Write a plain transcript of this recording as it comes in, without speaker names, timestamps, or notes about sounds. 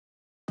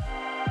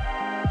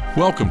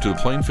Welcome to the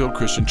Plainfield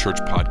Christian Church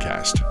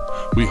podcast.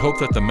 We hope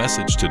that the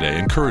message today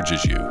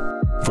encourages you.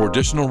 For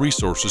additional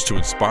resources to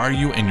inspire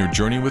you in your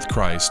journey with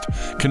Christ,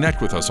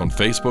 connect with us on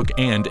Facebook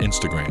and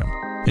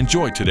Instagram.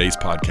 Enjoy today's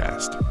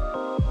podcast.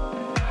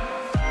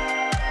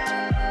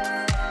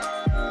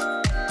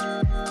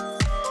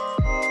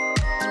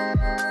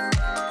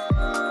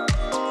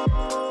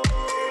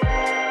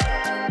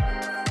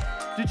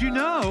 Did you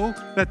know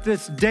that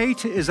this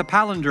date is a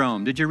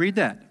palindrome? Did you read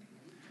that?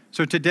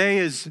 So today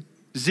is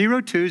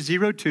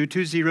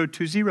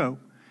 02/02/2020.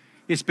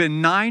 It's been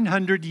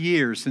 900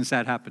 years since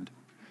that happened.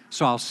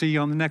 So I'll see you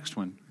on the next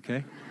one,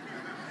 okay?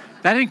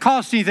 That didn't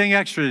cost anything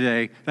extra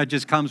today. That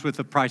just comes with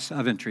the price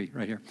of entry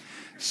right here.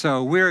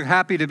 So we're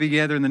happy to be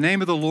together. In the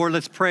name of the Lord,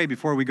 let's pray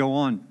before we go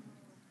on.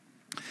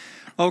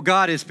 Oh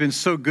God, it's been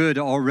so good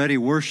to already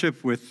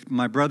worship with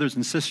my brothers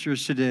and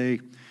sisters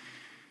today.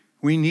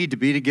 We need to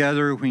be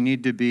together. We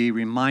need to be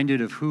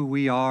reminded of who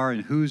we are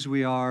and whose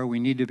we are. We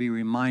need to be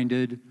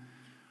reminded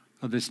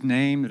of this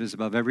name that is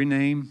above every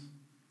name.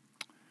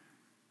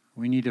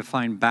 We need to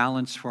find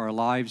balance for our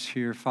lives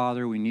here,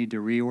 Father. We need to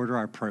reorder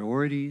our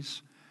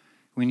priorities.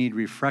 We need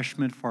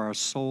refreshment for our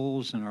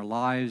souls and our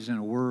lives in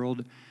a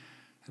world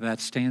that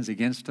stands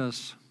against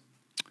us.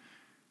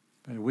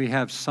 But we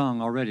have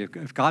sung already,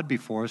 if God be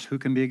for us, who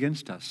can be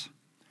against us?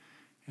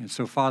 And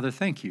so, Father,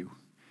 thank you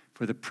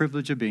for the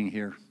privilege of being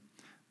here.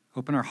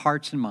 Open our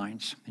hearts and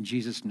minds. In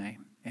Jesus'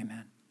 name,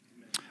 amen.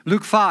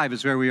 Luke 5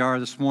 is where we are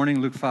this morning,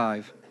 Luke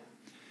 5.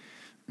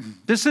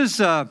 This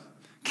is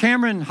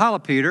Cameron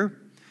Halapeter.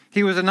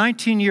 He was a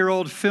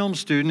 19-year-old film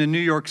student in New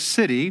York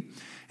City.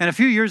 And a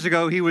few years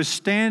ago, he was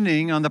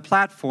standing on the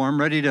platform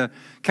ready to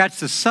catch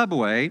the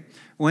subway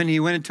when he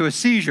went into a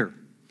seizure.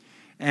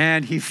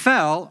 And he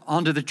fell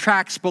onto the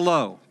tracks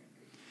below.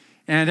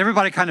 And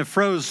everybody kind of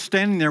froze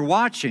standing there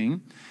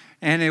watching.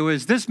 And it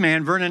was this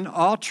man, Vernon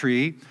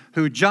Autry,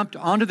 who jumped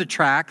onto the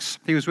tracks.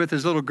 He was with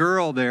his little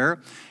girl there.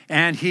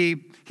 And he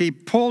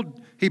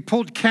pulled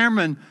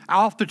Cameron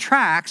off the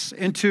tracks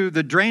into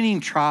the draining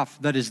trough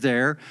that is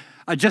there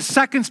just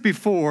seconds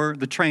before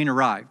the train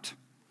arrived.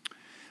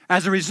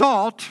 As a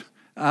result,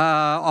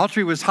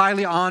 Autry was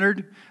highly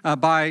honored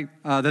by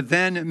the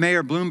then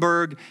Mayor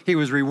Bloomberg. He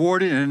was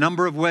rewarded in a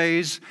number of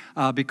ways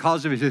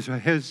because of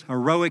his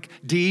heroic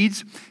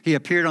deeds. He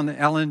appeared on the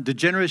Ellen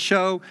DeGeneres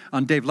show,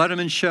 on Dave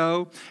Letterman's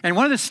show. And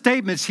one of the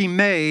statements he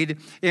made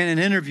in an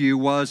interview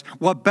was,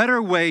 "What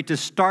better way to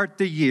start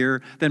the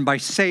year than by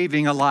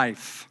saving a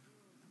life?"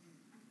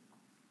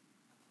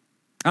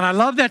 And I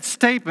love that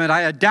statement.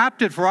 I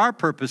adapted for our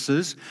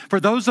purposes. For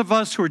those of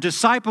us who are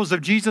disciples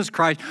of Jesus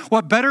Christ,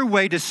 what better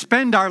way to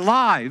spend our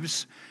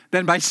lives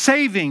than by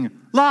saving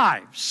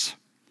lives?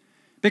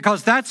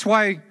 Because that's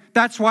why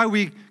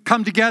we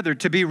come together,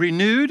 to be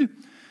renewed,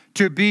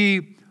 to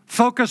be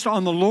focused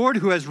on the Lord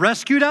who has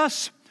rescued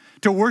us,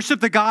 to worship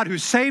the God who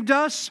saved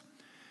us,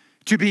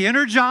 to be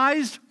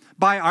energized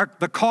by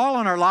the call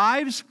on our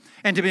lives,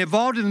 and to be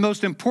involved in the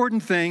most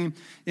important thing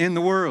in the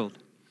world.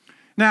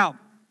 Now,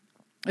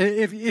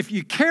 if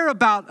you care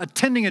about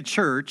attending a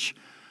church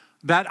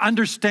that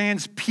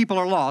understands people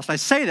are lost, I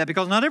say that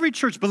because not every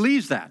church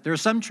believes that. There are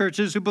some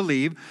churches who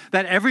believe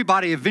that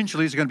everybody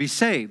eventually is going to be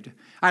saved.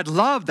 I'd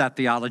love that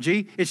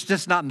theology. It's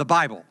just not in the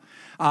Bible.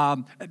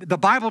 The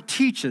Bible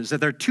teaches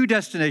that there are two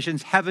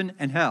destinations, heaven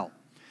and hell.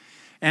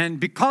 And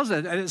because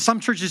some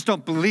churches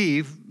don't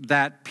believe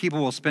that people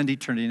will spend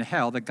eternity in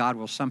hell, that God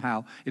will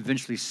somehow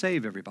eventually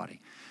save everybody.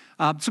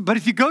 But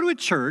if you go to a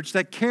church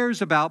that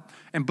cares about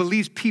and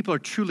believes people are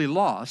truly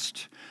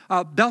lost,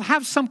 they'll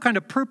have some kind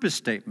of purpose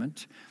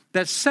statement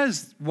that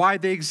says why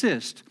they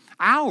exist.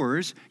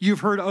 Ours, you've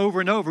heard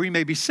over and over, you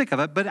may be sick of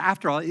it, but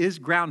after all, it is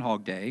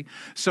Groundhog Day.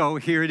 So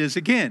here it is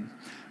again.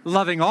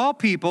 Loving all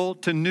people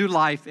to new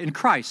life in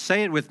Christ.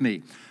 Say it with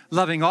me.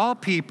 Loving all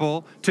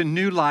people to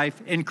new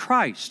life in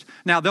Christ.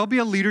 Now, there'll be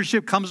a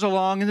leadership comes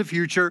along in the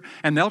future,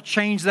 and they'll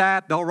change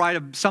that. They'll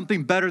write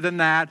something better than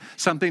that,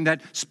 something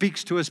that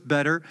speaks to us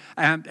better.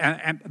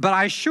 But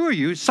I assure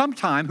you,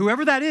 sometime,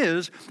 whoever that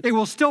is, it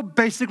will still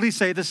basically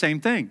say the same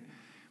thing.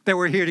 That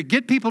we're here to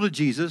get people to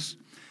Jesus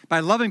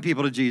by loving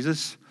people to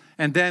Jesus,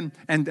 and then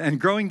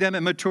and growing them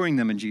and maturing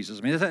them in Jesus.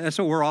 I mean, that's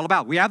what we're all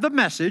about. We have the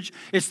message.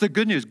 It's the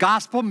good news.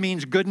 Gospel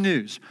means good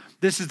news.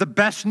 This is the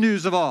best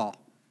news of all.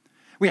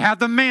 We have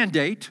the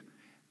mandate,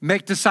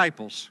 make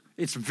disciples.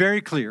 It's very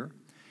clear.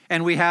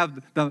 And we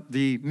have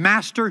the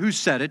master who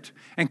said it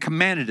and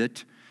commanded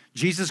it,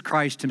 Jesus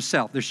Christ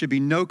himself. There should be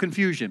no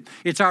confusion.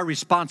 It's our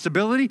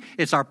responsibility.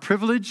 It's our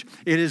privilege.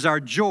 It is our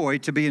joy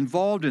to be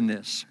involved in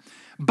this.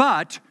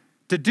 But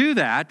to do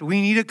that, we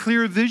need a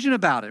clear vision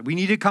about it. We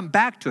need to come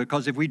back to it,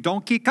 because if we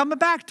don't keep coming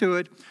back to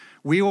it,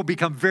 we will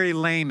become very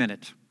lame in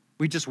it.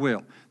 We just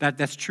will.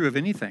 That's true of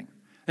anything.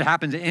 It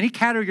happens in any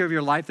category of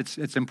your life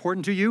that's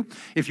important to you.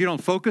 If you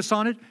don't focus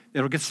on it,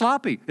 it'll get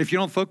sloppy. If you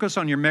don't focus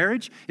on your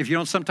marriage, if you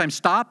don't sometimes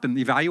stop and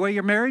evaluate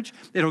your marriage,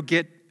 it'll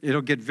get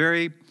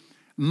very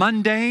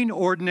Mundane,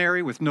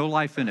 ordinary, with no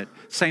life in it.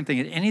 Same thing,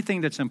 anything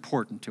that's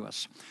important to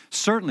us.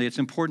 Certainly, it's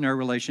important in our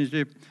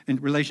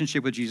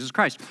relationship with Jesus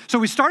Christ. So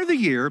we started the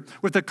year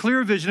with a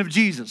clear vision of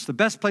Jesus, the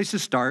best place to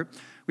start.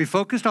 We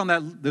focused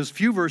on those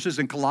few verses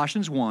in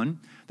Colossians 1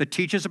 that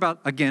teach us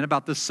about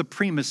the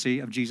supremacy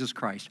of Jesus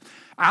Christ.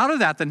 Out of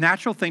that, the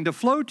natural thing to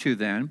flow to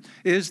then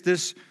is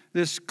this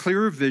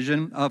clearer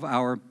vision of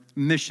our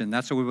mission.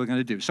 That's what we're going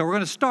to do. So we're going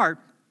to start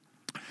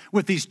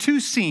with these two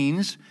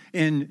scenes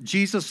in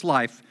Jesus'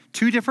 life,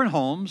 two different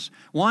homes.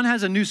 One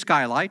has a new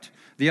skylight.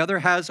 The other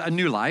has a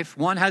new life.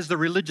 One has the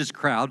religious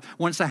crowd.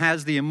 One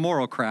has the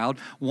immoral crowd.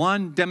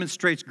 One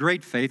demonstrates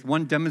great faith.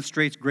 One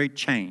demonstrates great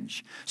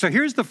change. So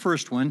here's the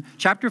first one,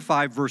 chapter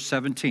 5, verse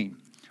 17.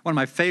 One of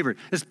my favorite,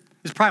 it's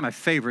probably my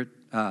favorite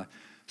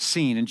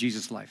scene in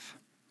Jesus' life.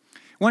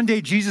 One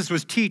day Jesus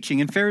was teaching,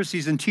 and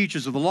Pharisees and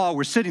teachers of the law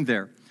were sitting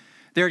there.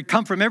 They had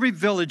come from every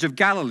village of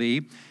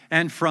Galilee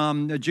and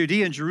from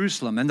Judea and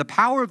Jerusalem, and the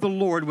power of the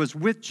Lord was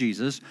with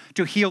Jesus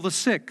to heal the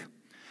sick.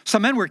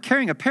 Some men were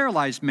carrying a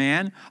paralyzed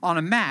man on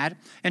a mat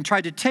and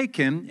tried to take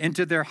him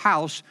into their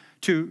house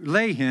to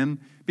lay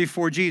him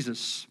before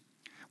Jesus.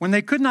 When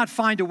they could not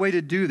find a way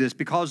to do this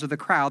because of the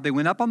crowd, they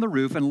went up on the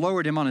roof and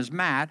lowered him on his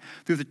mat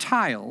through the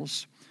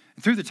tiles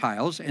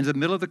in the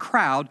middle of the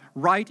crowd,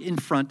 right in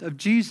front of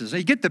Jesus. Now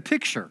you get the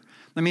picture.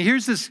 I mean,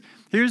 here's this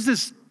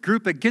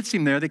group that gets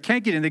him there. They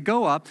can't get in. They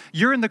go up.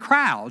 You're in the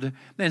crowd,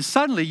 and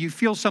suddenly you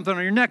feel something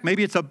on your neck.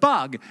 Maybe it's a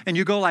bug, and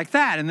you go like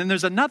that. And then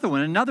there's another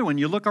one.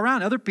 You look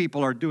around. Other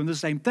people are doing the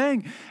same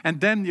thing.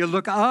 And then you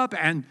look up,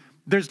 and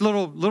there's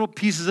little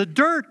pieces of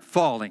dirt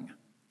falling.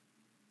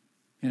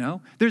 You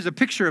know, there's a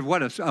picture of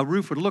what a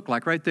roof would look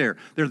like right there.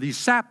 There are these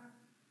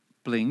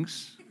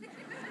saplings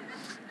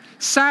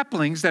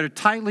that are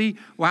tightly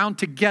wound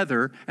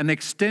together, and they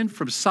extend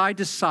from side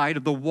to side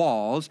of the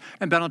walls.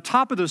 And then on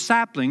top of those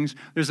saplings,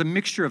 there's a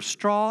mixture of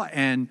straw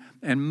and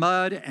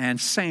mud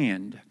and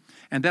sand.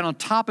 And then on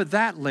top of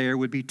that layer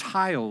would be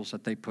tiles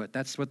that they put.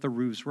 That's what the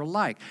roofs were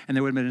like. And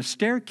there would have been a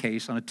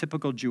staircase on a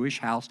typical Jewish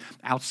house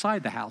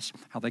outside the house,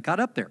 how they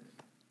got up there.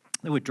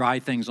 They would dry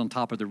things on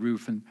top of the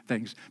roof and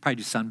things, probably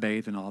do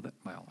sunbathe and all that.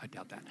 Well, I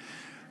doubt that.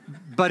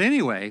 But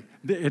anyway,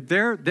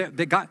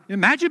 they got,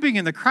 imagine being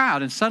in the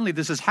crowd and suddenly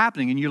this is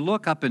happening and you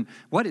look up and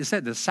what is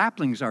that? The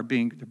saplings are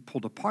being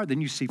pulled apart. Then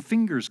you see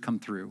fingers come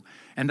through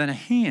and then a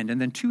hand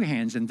and then two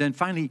hands and then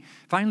finally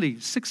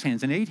 6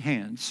 hands and 8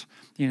 hands,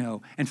 you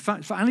know. And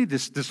finally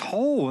this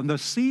hole in the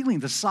ceiling,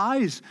 the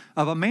size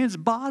of a man's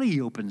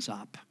body opens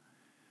up.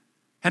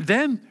 And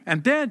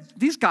then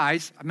these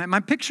guys,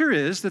 my picture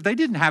is that they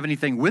didn't have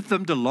anything with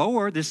them to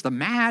lower the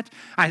mat.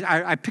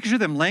 I picture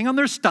them laying on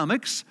their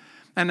stomachs.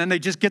 And then they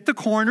just get the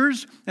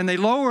corners and they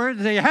lower it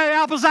and say, hey,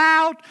 help us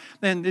out.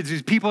 And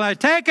these people that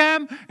take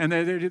him.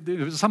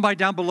 And somebody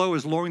down below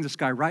is lowering this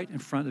guy right in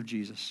front of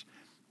Jesus.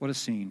 What a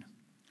scene.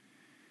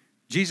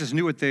 Jesus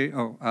knew what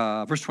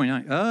verse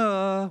 29.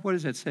 What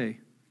does that say?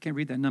 I can't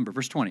read that number.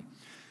 Verse 20.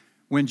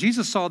 When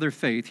Jesus saw their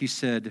faith, he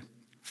said,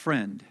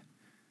 friend,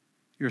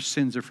 your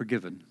sins are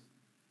forgiven.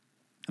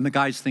 And the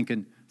guy's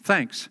thinking,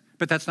 thanks,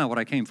 but that's not what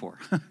I came for.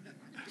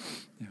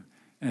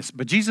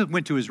 But Jesus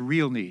went to his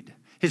real need.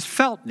 His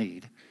felt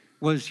need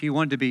was he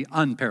wanted to be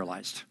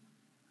unparalyzed.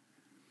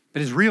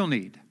 But his real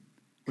need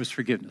was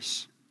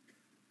forgiveness.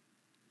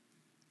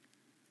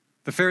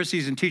 The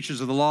Pharisees and teachers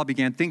of the law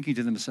began thinking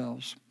to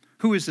themselves,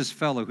 who is this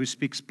fellow who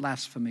speaks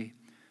blasphemy?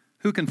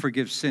 Who can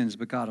forgive sins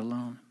but God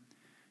alone?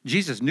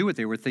 Jesus knew what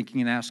they were thinking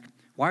and asked,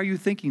 why are you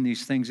thinking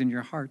these things in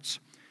your hearts?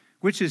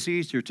 Which is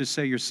easier, to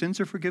say your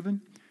sins are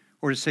forgiven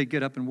or to say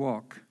get up and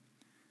walk?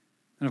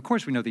 And of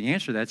course we know the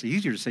answer to that. It's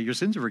easier to say your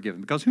sins are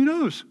forgiven because who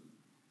knows?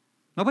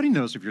 Nobody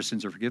knows if your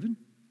sins are forgiven.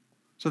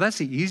 So that's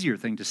the easier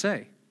thing to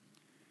say.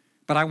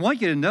 But I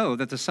want you to know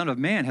that the Son of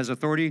Man has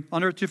authority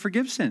on earth to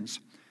forgive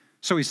sins.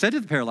 So he said to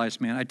the paralyzed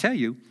man, I tell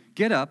you,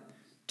 get up,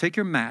 take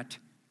your mat,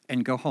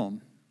 and go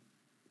home.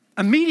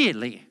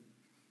 Immediately,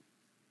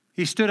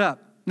 he stood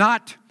up.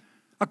 Not,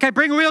 okay,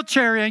 bring a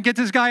wheelchair in, get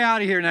this guy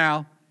out of here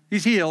now.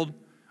 He's healed.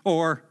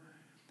 Or,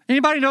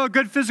 anybody know a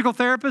good physical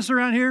therapist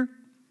around here?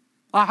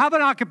 How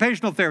about an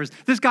occupational therapist?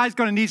 This guy's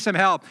going to need some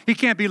help. He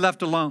can't be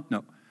left alone.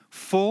 No.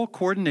 Full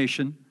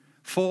coordination,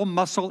 full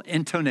muscle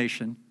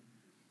intonation.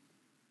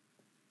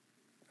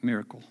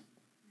 Miracle.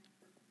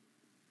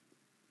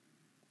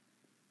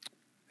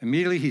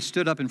 Immediately he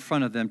stood up in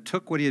front of them,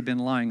 took what he had been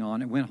lying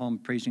on, and went home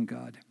praising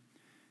God.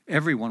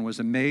 Everyone was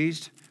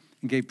amazed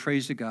and gave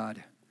praise to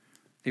God.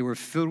 They were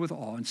filled with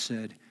awe and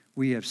said,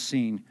 we have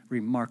seen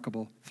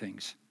remarkable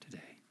things today.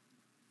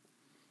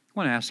 I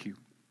want to ask you,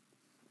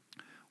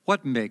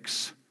 what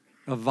makes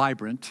a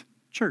vibrant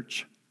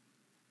church?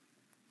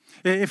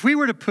 If we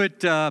were to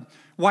put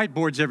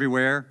whiteboards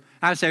everywhere,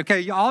 I'd say,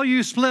 okay, all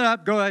you split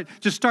up, go ahead,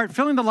 just start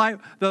filling the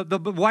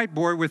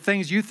whiteboard with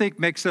things you think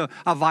makes a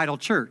vital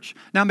church.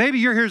 Now, maybe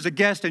you're here as a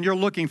guest and you're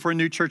looking for a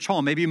new church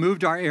home. Maybe you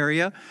moved to our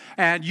area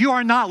and you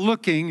are not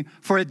looking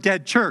for a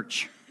dead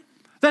church.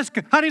 Let's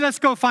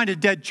go find a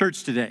dead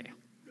church today.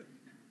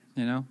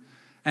 You know?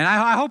 And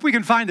I hope we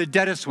can find the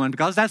deadest one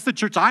because that's the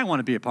church I want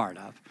to be a part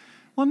of.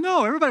 Well,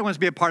 no, everybody wants to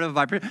be a part of a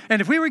Vibrant.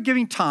 And if we were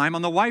giving time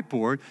on the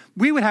whiteboard,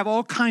 we would have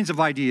all kinds of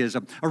ideas.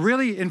 A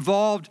really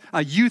involved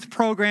youth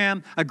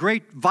program, a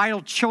great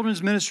vital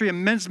children's ministry, a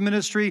men's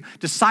ministry,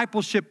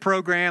 discipleship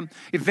program,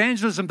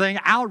 evangelism thing,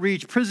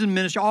 outreach, prison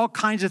ministry, all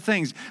kinds of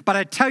things. But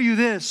I tell you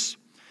this,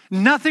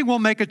 nothing will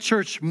make a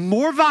church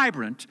more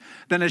vibrant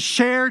than a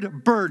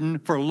shared burden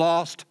for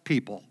lost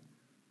people.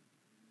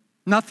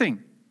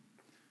 Nothing.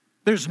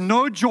 There's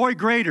no joy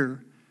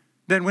greater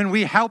than when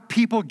we help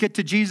people get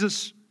to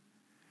Jesus.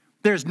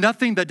 There's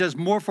nothing that does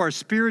more for our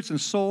spirits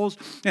and souls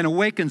and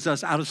awakens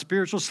us out of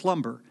spiritual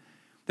slumber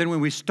than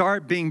when we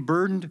start being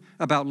burdened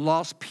about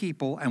lost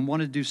people and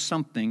want to do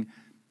something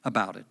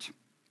about it.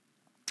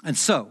 And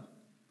so,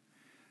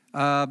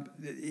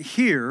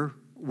 here,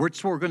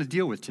 what's what we're going to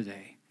deal with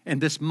today and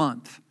this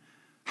month.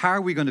 How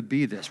are we going to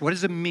be this? What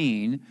does it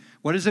mean?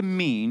 What does it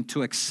mean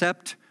to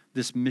accept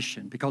this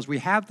mission? Because we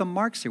have the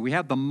marks here. We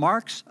have the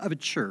marks of a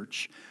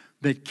church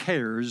that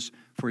cares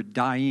for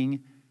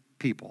dying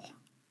people.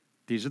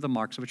 These are the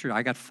marks of a church.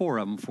 I got 4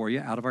 of them for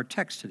you out of our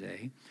text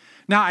today.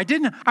 Now,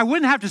 I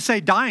wouldn't have to say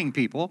dying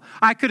people.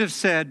 I could have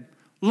said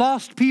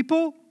lost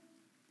people.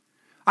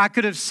 I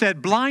could have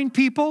said blind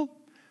people.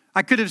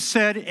 I could have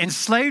said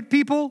enslaved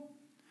people.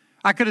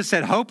 I could have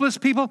said hopeless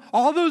people.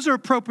 All those are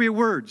appropriate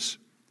words.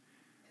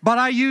 But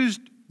I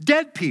used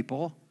dead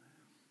people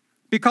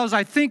because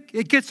I think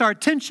it gets our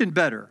attention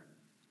better.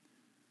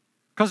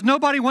 Because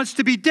nobody wants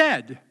to be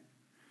dead.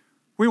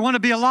 We want to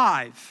be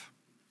alive.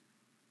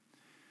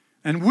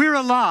 And we're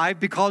alive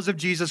because of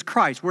Jesus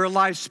Christ. We're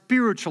alive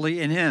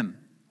spiritually in Him.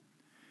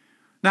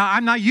 Now,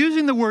 I'm not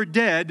using the word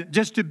dead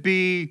just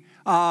to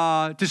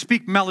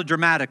speak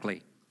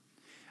melodramatically.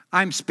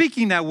 I'm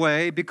speaking that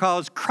way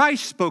because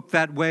Christ spoke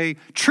that way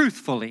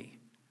truthfully.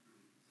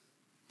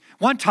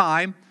 One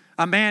time,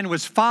 a man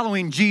was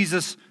following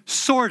Jesus,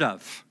 sort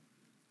of.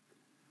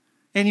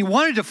 And he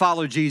wanted to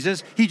follow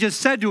Jesus. He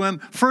just said to him,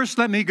 first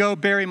let me go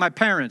bury my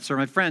parents or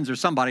my friends or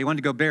somebody. He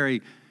wanted to go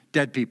bury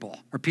dead people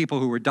or people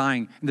who were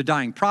dying in the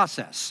dying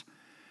process.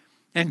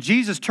 And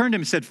Jesus turned to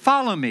him and said,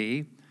 follow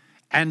me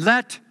and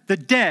let the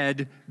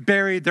dead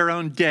bury their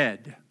own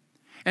dead.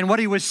 And what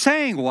he was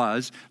saying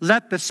was,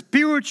 let the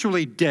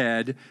spiritually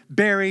dead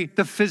bury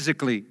the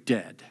physically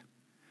dead.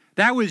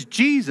 That was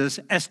Jesus'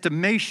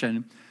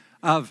 estimation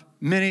of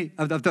many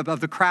of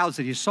the crowds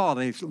that he saw.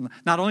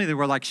 Not only they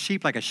were like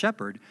sheep, like a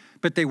shepherd,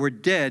 but they were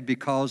dead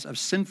because of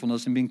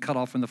sinfulness and being cut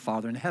off from the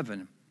Father in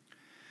heaven.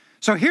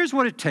 So here's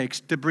what it takes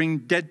to bring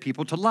dead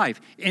people to life,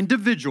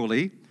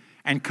 individually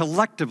and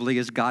collectively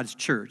as God's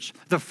church.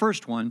 The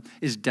first one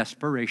is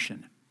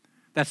desperation.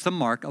 That's the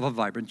mark of a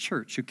vibrant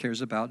church who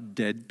cares about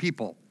dead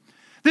people.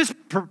 This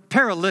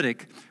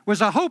paralytic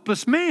was a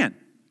hopeless man.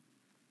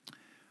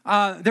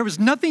 There was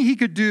nothing he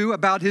could do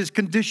about his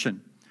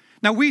condition.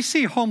 Now, we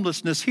see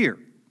homelessness here.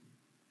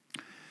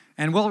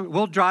 And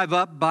we'll drive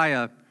up by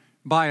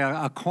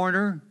a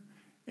corner.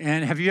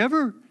 And have you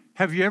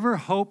ever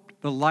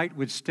hoped the light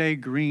would stay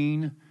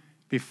green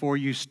before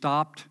you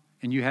stopped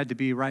and you had to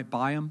be right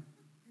by him?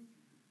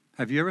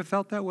 Have you ever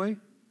felt that way?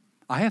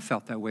 I have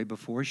felt that way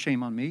before,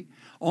 shame on me,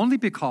 only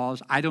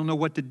because I don't know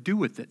what to do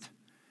with it.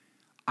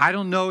 I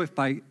don't know if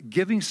by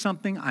giving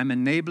something I'm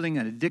enabling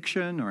an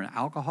addiction or an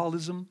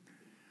alcoholism.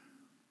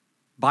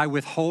 By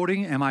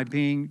withholding, am I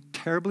being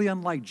terribly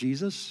unlike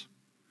Jesus?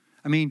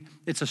 I mean,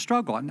 it's a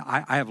struggle.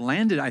 I have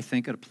landed, I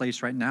think, at a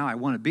place right now I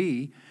want to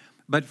be.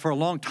 But for a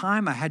long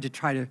time, I had to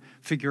try to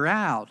figure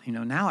out,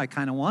 now I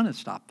kind of want to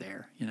stop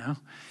there,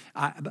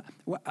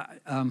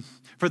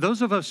 For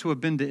those of us who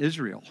have been to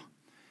Israel,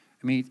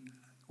 I mean,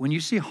 when you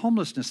see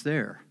homelessness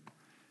there,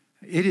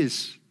 it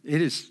is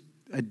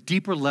a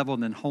deeper level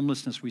than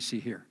homelessness we see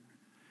here.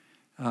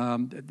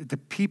 The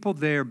people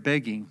there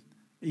begging,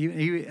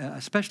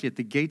 especially at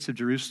the gates of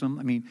Jerusalem,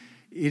 I mean,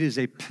 it is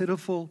a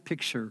pitiful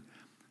picture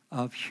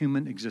of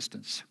human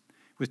existence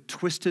with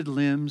twisted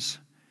limbs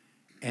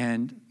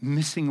and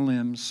missing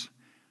limbs,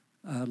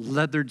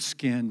 leathered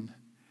skin,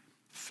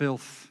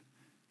 filth.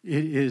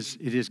 It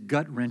is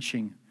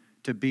gut-wrenching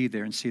to be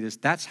there and see this.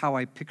 That's how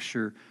I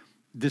picture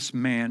this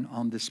man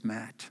on this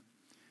mat.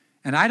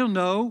 And I don't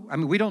know,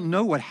 we don't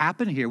know what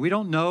happened here. We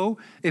don't know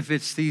if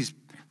it's the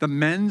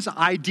men's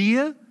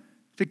idea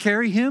to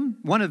carry him,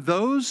 one of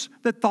those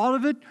that thought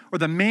of it, or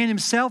the man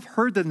himself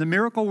heard that the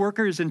miracle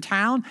worker is in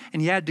town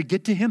and he had to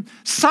get to him.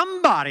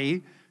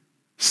 Somebody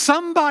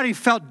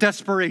felt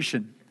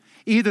desperation.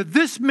 Either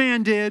this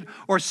man did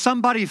or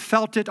somebody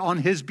felt it on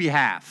his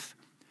behalf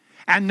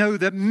and know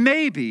that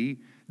maybe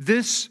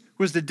this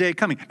was the day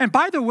coming. And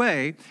by the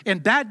way,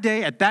 in that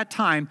day, at that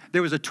time,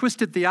 there was a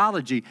twisted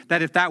theology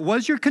that if that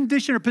was your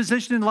condition or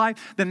position in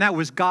life, then that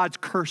was God's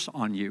curse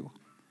on you.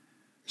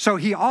 So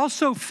he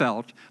also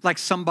felt like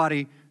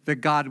somebody that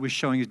God was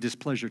showing his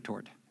displeasure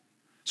toward.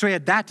 So he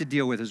had that to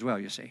deal with as well,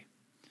 you see.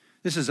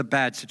 This is a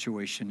bad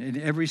situation in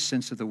every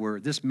sense of the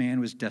word. This man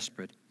was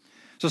desperate.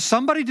 So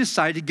somebody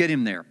decided to get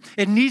him there.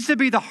 It needs to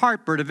be the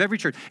heartbeat of every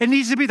church. It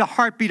needs to be the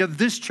heartbeat of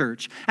this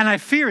church. And I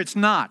fear it's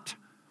not.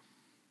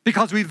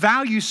 Because we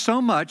value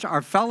so much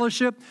our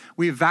fellowship.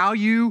 We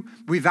value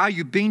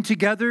being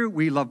together.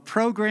 We love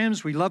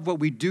programs. We love what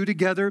we do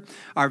together.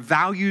 Our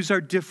values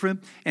are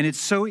different. And it's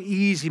so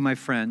easy, my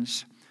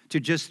friends, to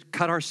just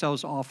cut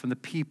ourselves off from the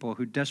people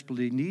who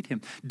desperately need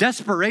him.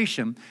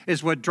 Desperation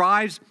is what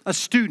drives a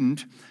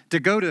student to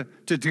go to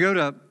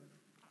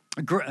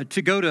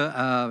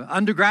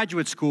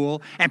undergraduate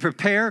school and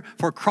prepare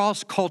for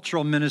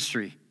cross-cultural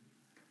ministry.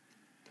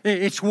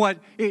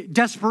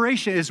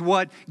 Desperation is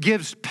what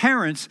gives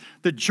parents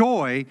the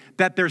joy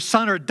that their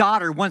son or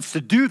daughter wants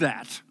to do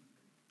that.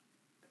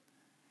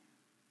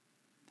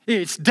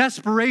 It's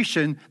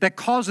desperation that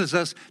causes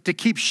us to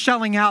keep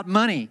shelling out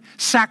money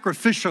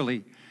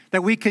sacrificially,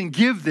 that we can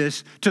give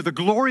this to the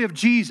glory of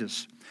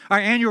Jesus. Our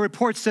annual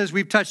report says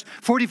we've touched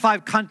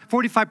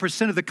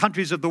 45% of the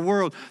countries of the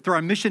world through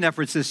our mission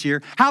efforts this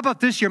year. How about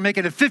this year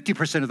making it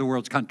 50% of the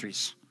world's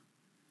countries?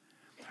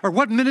 Or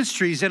what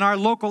ministries in our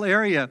local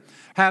area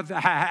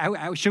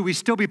should we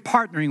still be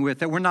partnering with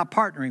that we're not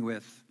partnering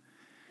with?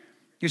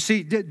 You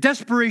see,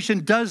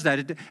 desperation does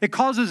that. It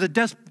causes a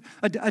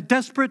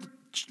desperate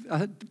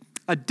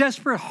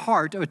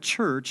heart of a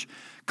church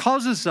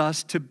causes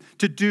us to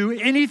do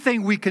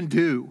anything we can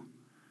do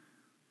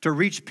to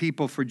reach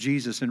people for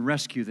Jesus and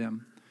rescue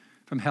them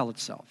from hell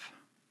itself.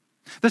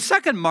 The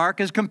second mark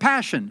is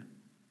compassion.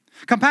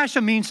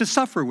 Compassion means to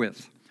suffer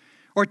with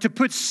or to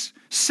put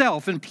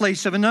self in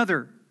place of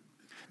another.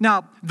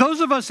 Now,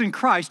 those of us in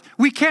Christ,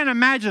 we can't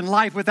imagine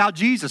life without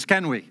Jesus,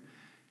 can we?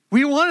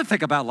 We want to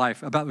think about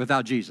life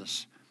without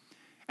Jesus.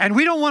 And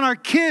we don't want our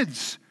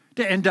kids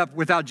to end up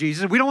without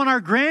Jesus. We don't want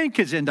our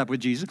grandkids to end up with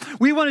Jesus.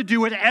 We want to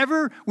do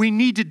whatever we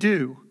need to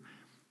do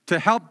to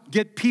help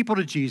get people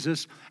to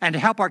Jesus and to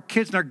help our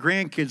kids and our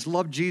grandkids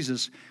love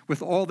Jesus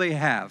with all they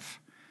have.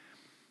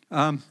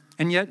 And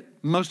yet,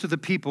 most of the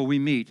people we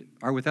meet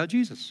are without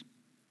Jesus.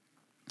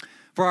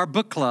 For our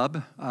book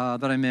club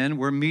that I'm in,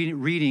 we're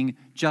reading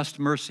Just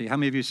Mercy. How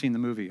many of you have seen the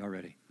movie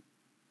already?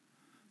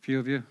 A few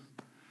of you?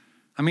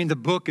 I mean, the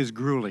book is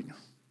grueling.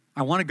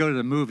 I want to go to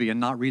the movie and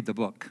not read the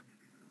book.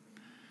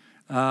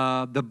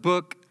 The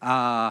book,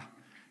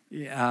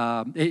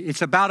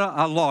 it's about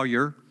a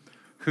lawyer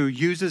who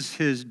uses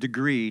his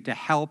degree to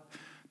help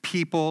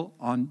people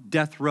on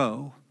death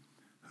row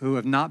who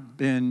have not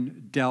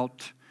been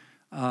dealt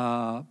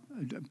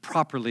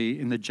properly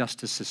in the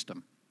justice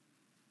system.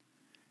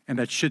 And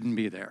that shouldn't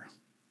be there.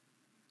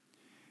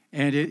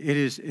 And it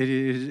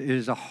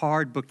is a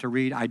hard book to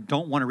read. I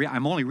don't want to read.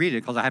 I'm only reading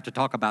it because I have to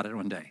talk about it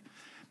one day,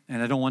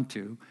 and I don't want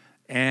to.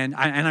 And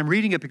I'm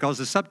reading it because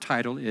the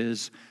subtitle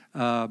is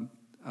a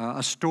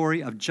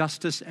story of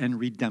justice and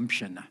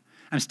redemption.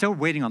 I'm still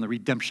waiting on the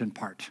redemption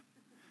part.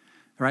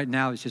 Right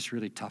now, it's just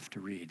really tough to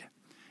read.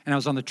 And I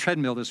was on the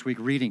treadmill this week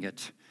reading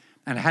it,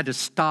 and I had to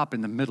stop in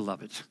the middle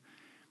of it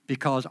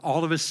because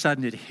all of a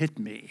sudden it hit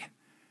me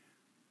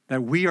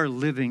that we are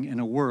living in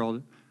a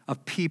world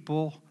of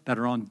people that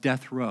are on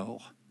death row,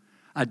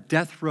 a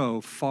death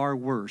row far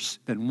worse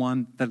than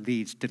one that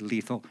leads to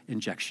lethal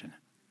injection.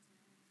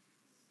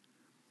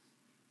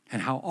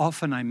 And how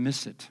often I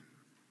miss it,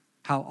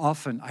 how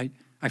often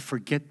I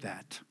forget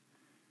that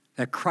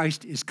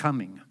Christ is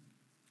coming.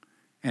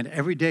 And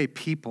every day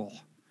people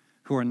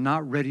who are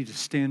not ready to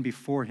stand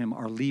before him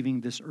are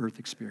leaving this earth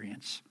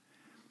experience.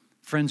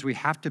 Friends, we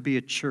have to be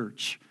a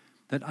church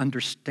that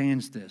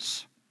understands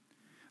this.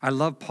 I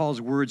love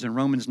Paul's words in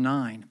Romans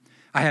 9.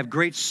 I have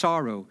great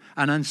sorrow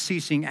and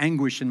unceasing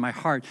anguish in my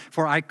heart,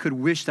 for I could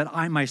wish that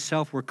I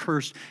myself were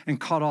cursed and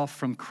cut off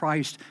from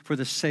Christ for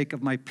the sake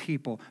of my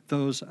people,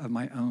 those of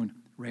my own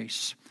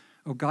race.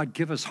 Oh God,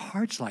 give us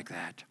hearts like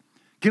that.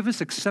 Give us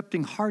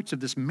accepting hearts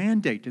of this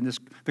mandate and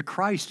the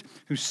Christ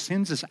who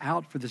sends us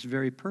out for this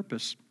very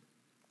purpose.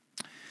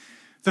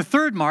 The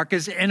third mark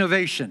is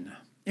innovation.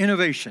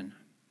 Innovation.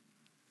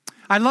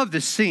 I love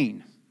this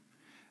scene.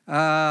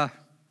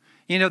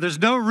 There's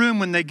no room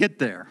when they get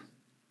there.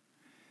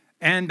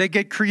 And they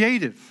get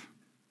creative.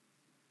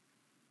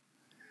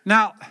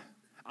 Now,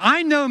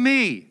 I know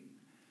me.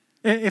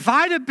 If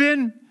I'd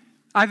been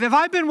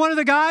one of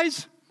the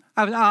guys,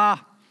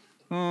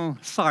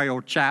 sorry,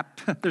 old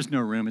chap. There's no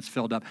room. It's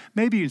filled up.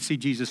 Maybe you can see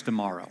Jesus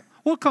tomorrow.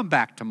 We'll come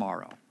back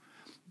tomorrow.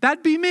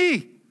 That'd be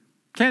me.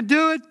 Can't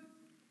do it.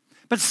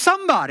 But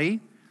somebody,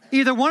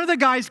 either one of the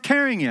guys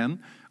carrying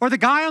him or the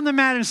guy on the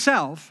mat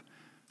himself,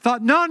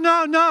 thought,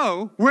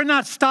 no, we're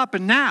not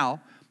stopping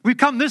now. We've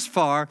come this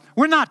far.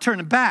 We're not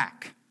turning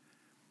back.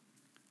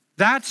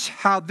 That's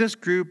how this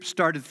group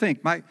started to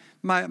think.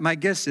 My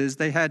guess is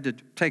they had to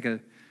take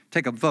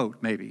a vote,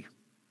 maybe.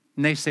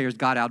 Naysayers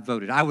got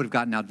outvoted. I would have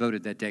gotten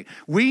outvoted that day.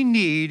 We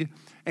need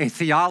a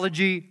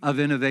theology of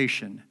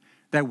innovation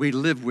that we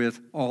live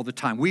with all the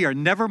time. We are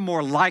never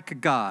more like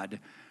God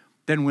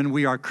than when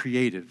we are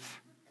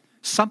creative.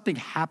 Something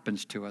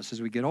happens to us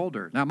as we get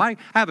older. Now, I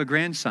have a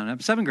grandson. I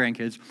have 7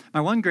 grandkids.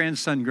 My one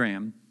grandson,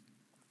 Graham,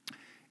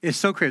 is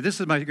so creative.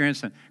 This is my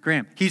grandson,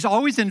 Graham. He's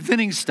always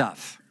inventing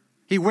stuff.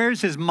 He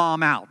wears his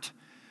mom out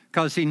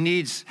because he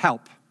needs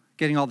help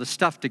getting all the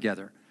stuff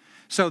together.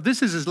 So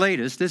this is his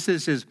latest. This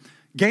is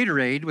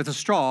Gatorade with a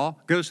straw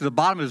goes to the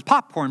bottom of his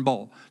popcorn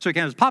bowl. So he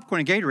can have his popcorn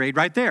and Gatorade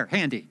right there,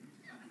 handy.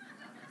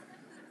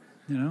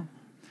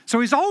 So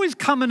he's always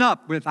coming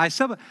up with, I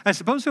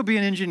suppose he'll be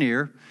an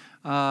engineer.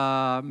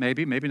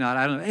 Maybe not.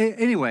 I don't know.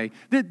 Anyway,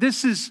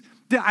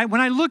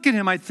 when I look at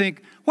him, I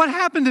think, what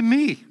happened to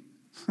me?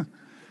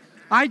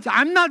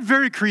 I'm not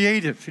very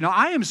creative.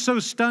 I am so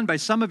stunned by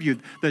some of you,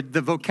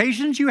 the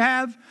vocations you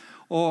have,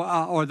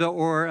 or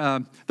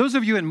those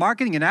of you in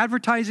marketing and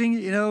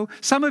advertising,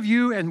 some of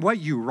you and what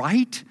you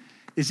write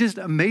is just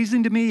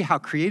amazing to me, how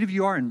creative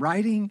you are in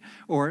writing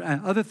or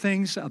other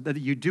things that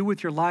you do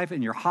with your life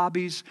and your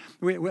hobbies.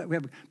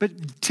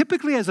 But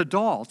typically as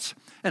adults,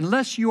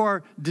 unless you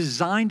are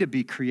designed to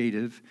be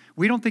creative,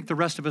 we don't think the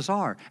rest of us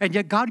are. And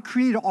yet God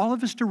created all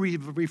of us to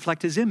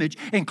reflect his image,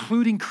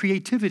 including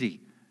creativity.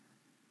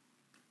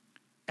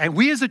 And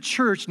we as a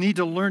church need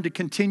to learn to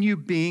continue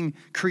being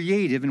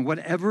creative in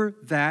whatever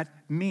that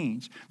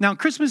means. Now, on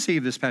Christmas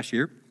Eve this past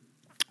year,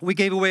 we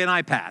gave away an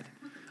iPad.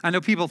 I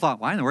know people thought,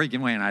 why in the world are you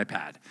giving away an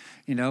iPad?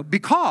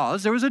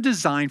 Because there was a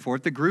design for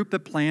it. The group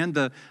that planned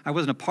I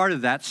wasn't a part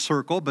of that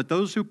circle, but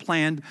those who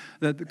planned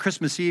the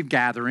Christmas Eve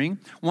gathering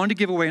wanted to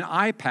give away an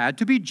iPad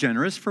to be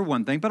generous for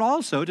one thing, but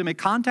also to make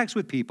contacts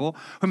with people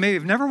who may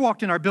have never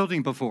walked in our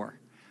building before.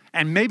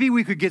 And maybe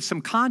we could get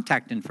some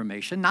contact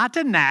information, not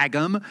to nag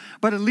them,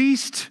 but at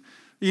least,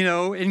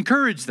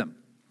 encourage them.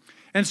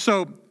 And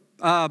so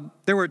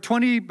there were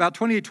about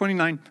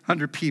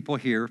 2,900 people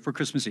here for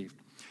Christmas Eve.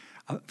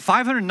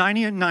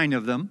 599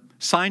 of them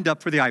signed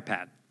up for the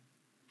iPad.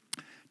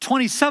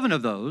 27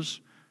 of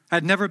those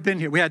had never been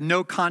here. We had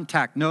no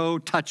contact, no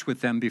touch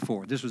with them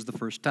before. This was the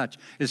first touch,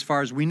 as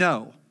far as we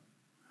know.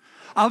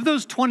 Of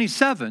those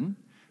 27,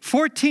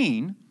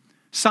 14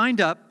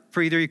 signed up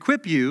for either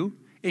Equip You,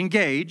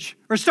 Engage,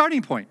 or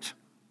Starting Point.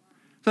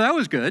 So that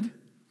was good.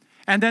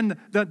 And then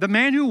the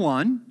man who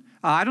won,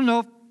 I don't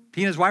know if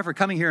he and his wife are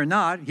coming here or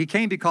not. He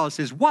came because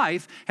his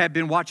wife had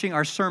been watching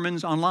our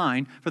sermons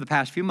online for the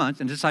past few months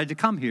and decided to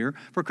come here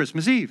for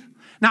Christmas Eve.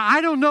 Now, I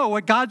don't know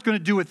what God's going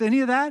to do with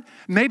any of that.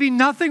 Maybe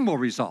nothing will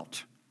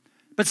result.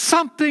 But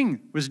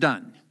something was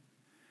done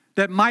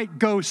that might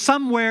go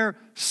somewhere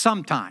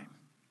sometime.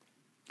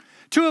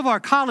 Two of our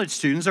college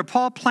students are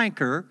Paul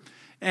Planker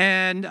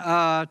and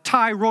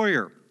Ty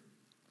Royer.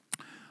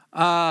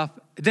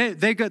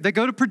 They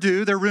go to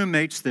Purdue. They're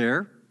roommates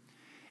there.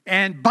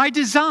 And by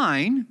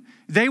design,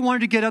 they wanted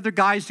to get other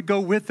guys to go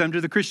with them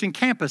to the Christian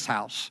Campus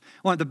House,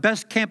 one of the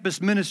best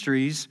campus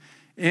ministries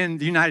in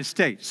the United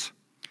States.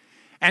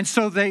 And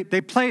so they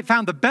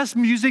found the best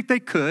music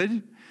they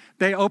could.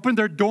 They opened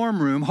their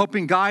dorm room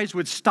hoping guys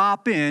would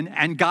stop in,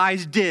 and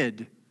guys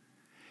did.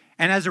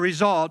 And as a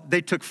result, they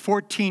took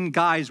 14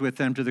 guys with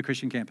them to the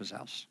Christian Campus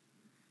House.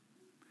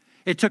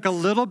 It took a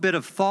little bit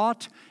of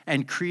thought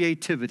and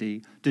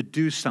creativity to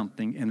do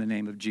something in the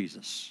name of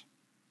Jesus.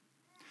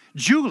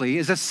 Julie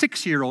is a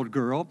 6-year-old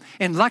girl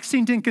in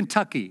Lexington,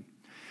 Kentucky.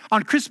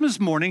 On Christmas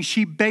morning,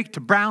 she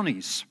baked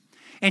brownies,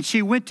 and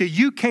she went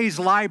to UK's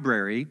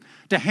library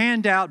to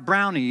hand out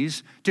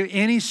brownies to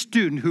any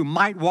student who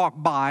might walk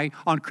by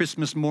on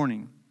Christmas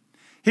morning.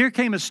 Here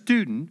came a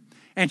student,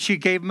 and she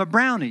gave him a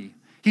brownie.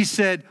 He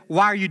said,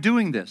 "Why are you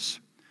doing this?"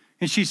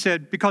 And she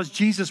said, "Because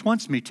Jesus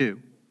wants me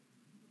to."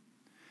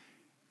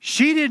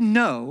 She didn't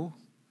know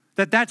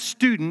that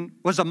student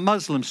was a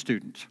Muslim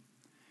student.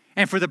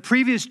 And for the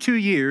previous 2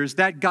 years,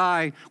 that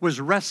guy was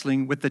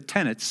wrestling with the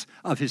tenets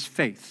of his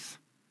faith.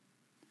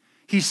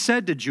 He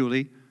said to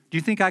Julie, "Do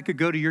you think I could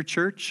go to your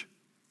church?"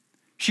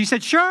 She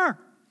said, "Sure."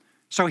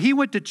 So he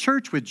went to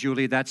church with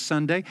Julie that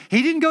Sunday.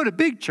 He didn't go to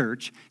big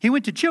church. He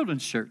went to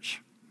children's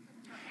church.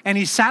 And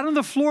he sat on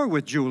the floor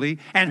with Julie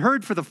and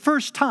heard for the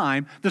first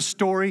time the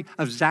story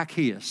of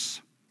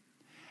Zacchaeus.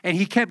 And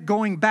he kept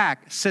going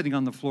back, sitting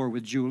on the floor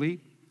with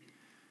Julie.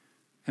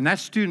 And that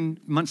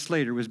student, months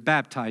later, was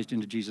baptized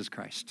into Jesus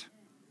Christ.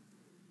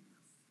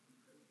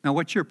 Now,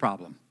 what's your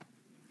problem?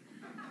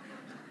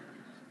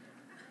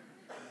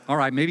 All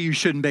right, maybe you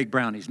shouldn't bake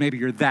brownies. Maybe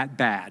you're that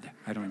bad.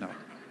 I don't know.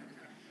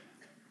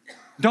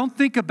 Don't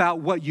think about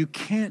what you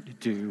can't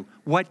do.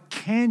 What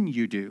can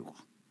you do?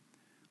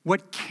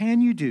 What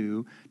can you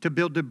do to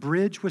build a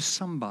bridge with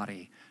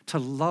somebody, to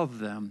love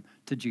them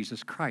to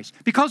Jesus Christ?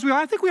 Because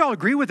I think we all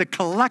agree with it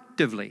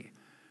collectively.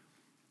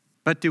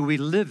 But do we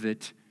live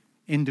it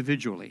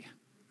individually?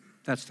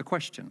 That's the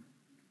question.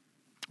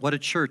 What a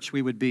church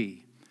we would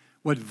be.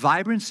 What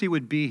vibrancy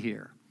would be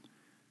here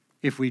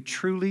if we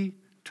truly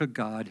took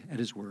God at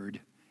his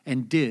word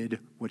and did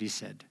what he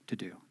said to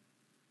do.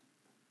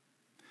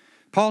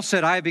 Paul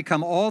said, "I have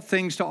become all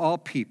things to all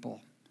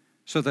people,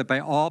 so that by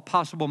all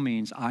possible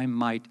means I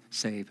might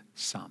save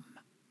some."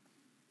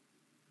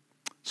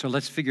 So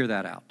let's figure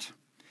that out.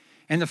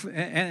 And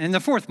the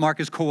fourth mark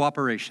is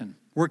cooperation,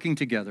 working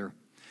together.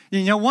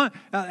 You know what?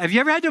 Have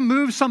you ever had to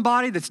move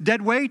somebody that's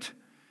dead weight?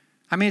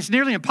 I mean, it's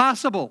nearly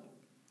impossible.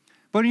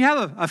 But when you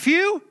have a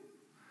few,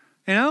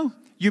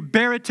 you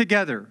bear it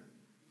together.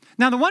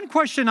 Now, the one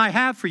question I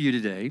have for you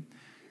today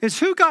is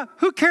who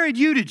carried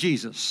you to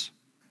Jesus?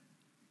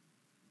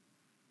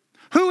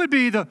 Who would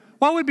be the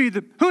who would be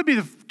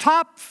the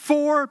top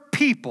 4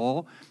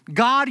 people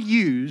God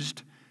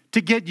used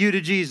to get you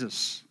to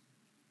Jesus?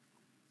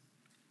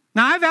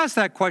 Now, I've asked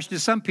that question to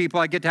some people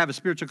I get to have a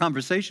spiritual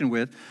conversation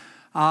with,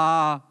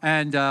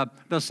 and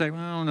they'll say,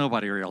 well,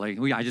 nobody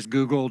really. I just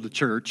Googled the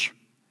church.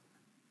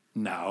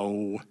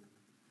 No.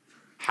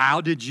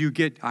 How did you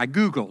get, I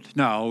Googled.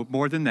 No,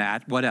 more than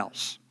that. What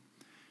else?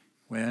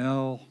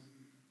 Well,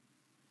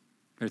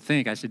 I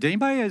think. I said,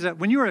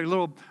 when you were a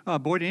little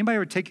boy, did anybody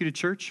ever take you to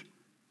church?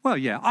 Well,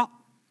 yeah.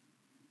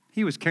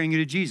 He was carrying you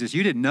to Jesus.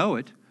 You didn't know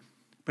it,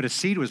 but a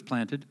seed was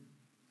planted.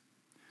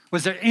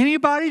 Was there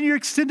anybody in your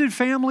extended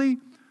family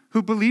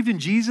who believed in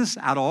Jesus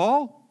at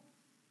all?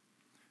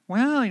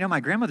 Well, my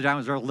grandmother died when I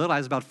was real little. I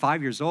was about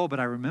 5 years old, but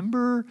I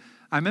remember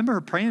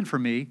her praying for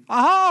me.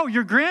 Oh,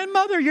 your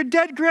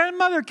dead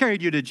grandmother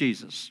carried you to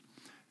Jesus.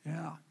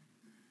 Yeah. And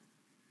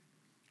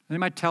they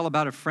might tell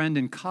about a friend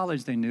in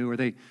college they knew, or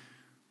they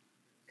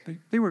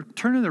were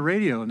turning the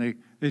radio and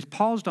they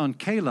paused on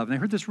K-Love and they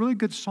heard this really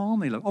good psalm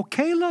they loved. Oh,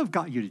 K-Love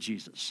got you to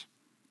Jesus.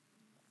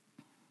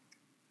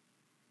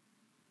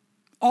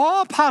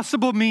 All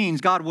possible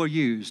means God will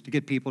use to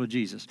get people to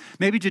Jesus.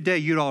 Maybe today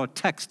you'd all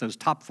text those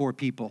top 4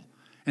 people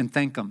and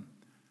thank them,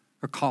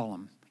 or call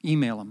them,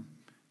 email them.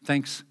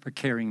 Thanks for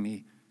carrying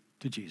me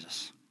to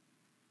Jesus.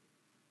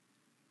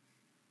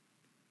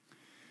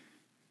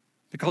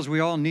 Because we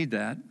all need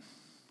that.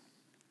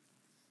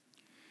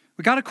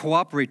 We got to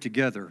cooperate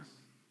together.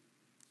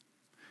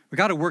 We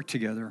got to work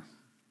together.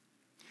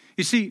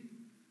 You see,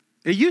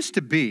 it used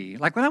to be,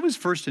 like when I was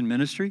first in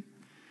ministry,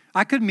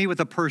 I could meet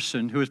with a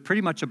person who was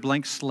pretty much a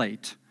blank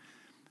slate,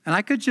 and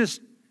I could just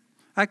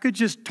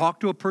talk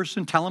to a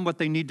person, tell them what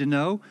they need to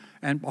know,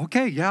 and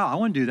okay, yeah, I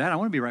want to do that. I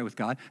want to be right with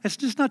God. It's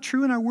just not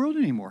true in our world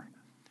anymore.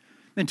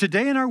 And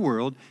today in our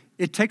world,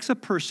 it takes a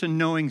person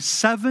knowing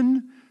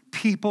 7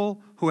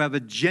 people who have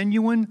a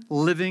genuine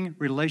living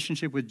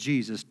relationship with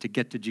Jesus to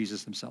get to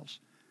Jesus themselves.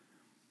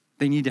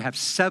 They need to have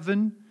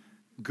 7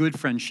 good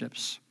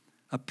friendships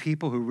of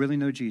people who really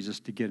know Jesus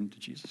to get them to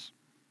Jesus.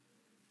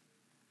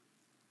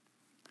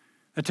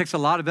 It takes a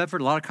lot of effort,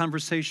 a lot of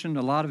conversation,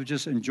 a lot of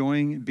just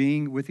enjoying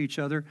being with each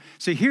other.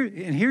 See,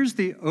 here's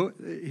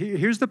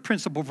the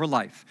principle for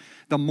life.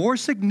 The more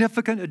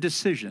significant a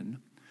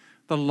decision,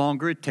 the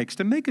longer it takes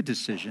to make a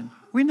decision.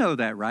 We know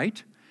that,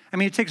 right? I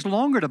mean, it takes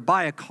longer to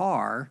buy a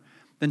car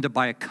than to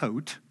buy a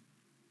coat.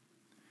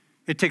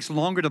 It takes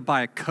longer to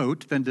buy a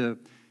coat than to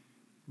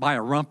buy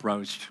a rump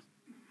roast.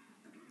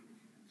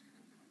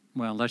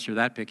 Well, unless you're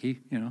that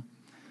picky, It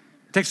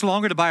takes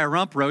longer to buy a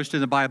rump roast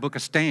than to buy a book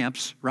of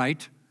stamps,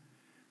 right?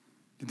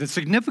 The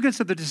significance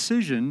of the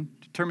decision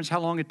determines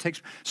how long it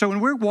takes. So when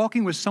we're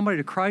walking with somebody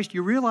to Christ,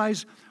 you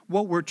realize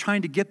what we're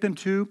trying to get them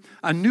to: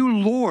 a new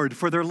Lord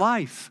for their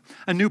life,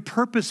 a new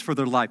purpose for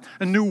their life,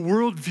 a new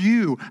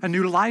worldview, a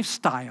new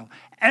lifestyle.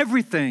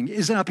 Everything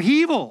is an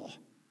upheaval.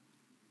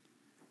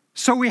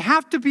 So we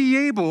have to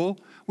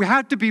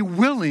be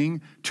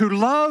willing to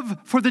love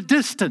for the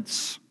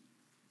distance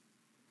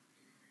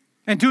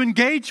and to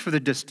engage for the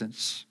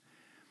distance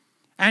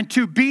and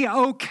to be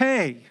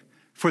okay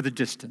for the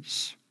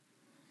distance.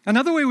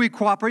 Another way we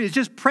cooperate is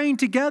just praying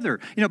together.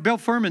 Bill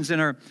Furman's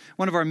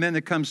one of our men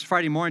that comes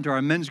Friday morning to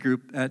our men's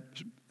group at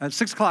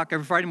 6 o'clock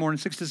every Friday morning,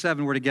 6 to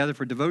 7. We're together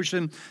for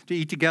devotion, to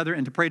eat together,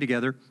 and to pray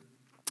together.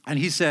 And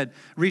he said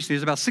recently,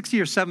 there's about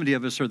 60 or 70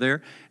 of us are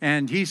there,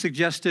 and he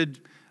suggested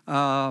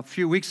a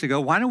few weeks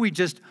ago, why don't we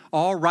just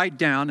all write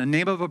down a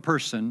name of a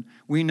person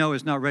we know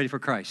is not ready for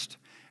Christ?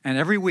 And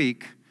every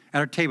week at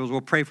our tables, we'll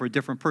pray for a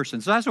different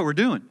person. So that's what we're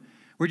doing.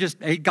 We're just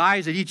 8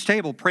 guys at each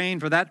table praying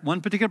for that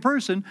one particular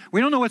person. We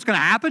don't know what's going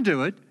to happen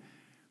to it,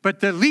 but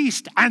the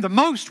least and the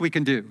most we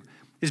can do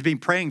is be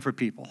praying for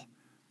people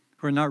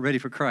who are not ready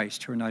for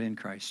Christ, who are not in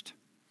Christ.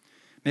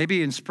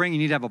 Maybe in spring you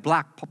need to have a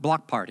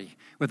block party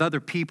with other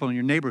people in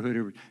your neighborhood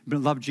who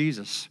love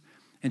Jesus,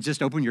 and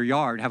just open your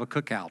yard, have a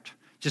cookout,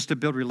 just to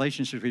build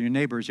relationships with your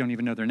neighbors. You don't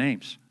even know their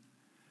names.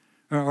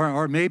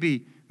 Or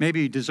maybe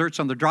desserts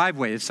on the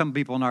driveway, as some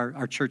people in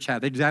our church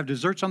have. They have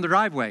desserts on the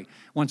driveway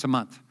once a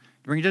month.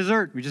 Bring a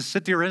dessert. We just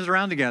sit there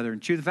around together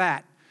and chew the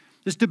fat.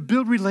 Just to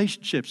build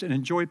relationships and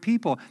enjoy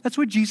people. That's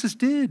what Jesus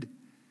did.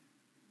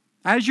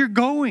 As you're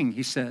going,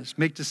 he says,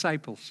 make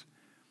disciples.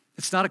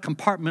 It's not a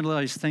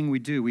compartmentalized thing we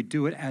do. We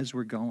do it as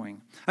we're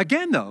going.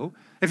 Again, though,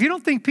 if you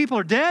don't think people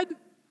are dead,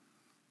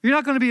 you're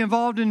not going to be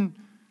involved in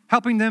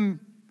helping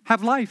them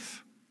have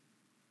life.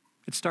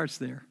 It starts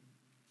there.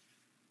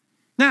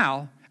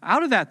 Now,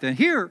 out of that then,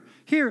 here's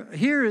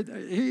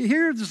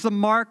the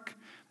mark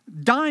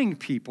dying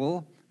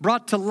people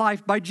brought to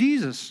life by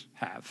Jesus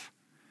have.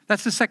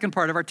 That's the second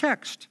part of our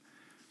text.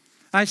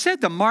 I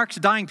said the marks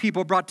dying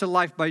people brought to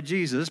life by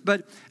Jesus,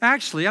 but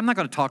actually, I'm not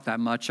going to talk that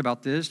much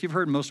about this. You've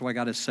heard most of what I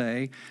got to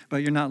say, but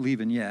you're not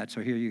leaving yet,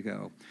 so here you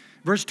go.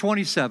 Verse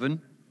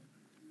 27,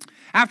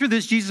 after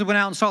this, Jesus went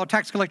out and saw a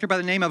tax collector by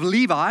the name of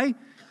Levi,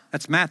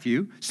 that's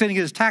Matthew, sitting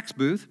at his tax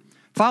booth.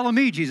 Follow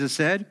me, Jesus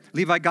said.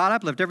 Levi got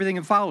up, left everything,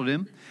 and followed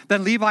him.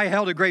 Then Levi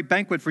held a great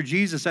banquet for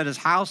Jesus at his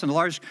house, and a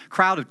large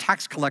crowd of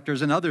tax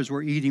collectors and others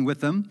were eating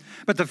with them.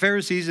 But the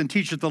Pharisees and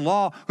teachers of the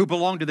law, who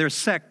belonged to their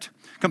sect,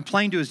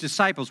 complained to his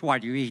disciples, "Why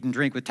do you eat and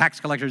drink with tax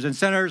collectors and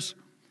sinners?"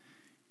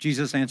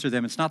 Jesus answered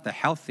them, "It's not the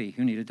healthy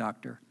who need a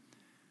doctor,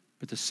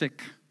 but the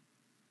sick.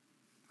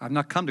 I've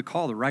not come to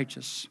call the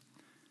righteous,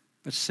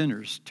 but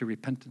sinners to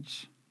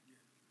repentance."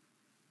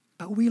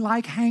 But we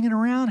like hanging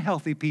around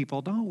healthy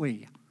people, don't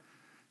we?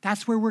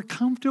 That's where we're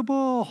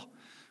comfortable.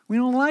 We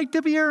don't like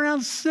to be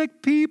around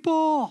sick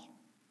people.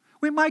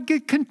 We might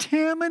get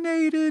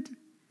contaminated.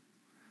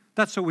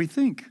 That's what we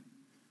think.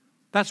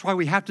 That's why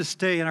we have to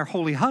stay in our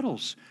holy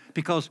huddles,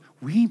 because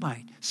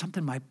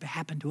something might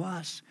happen to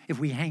us if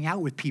we hang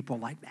out with people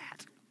like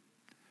that.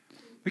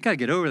 We got to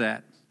get over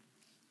that.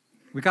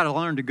 We got to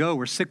learn to go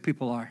where sick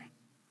people are.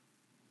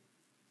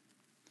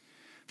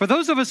 For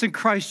those of us in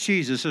Christ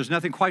Jesus, there's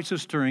nothing quite so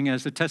stirring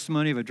as the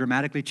testimony of a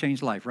dramatically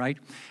changed life, right?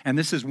 And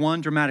this is one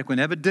dramatic one.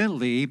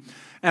 Evidently,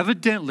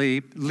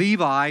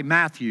 Levi,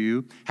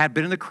 Matthew, had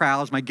been in the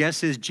crowds. My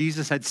guess is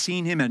Jesus had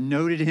seen him and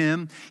noted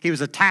him. He was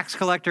a tax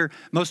collector.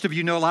 Most of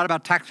you know a lot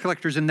about tax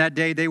collectors in that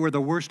day. They were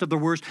the worst of the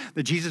worst.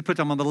 That Jesus put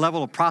them on the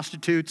level of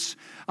prostitutes.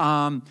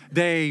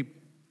 They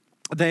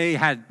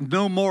had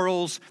no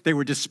morals. They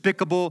were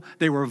despicable.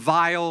 They were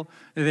vile.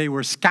 They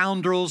were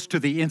scoundrels to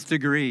the nth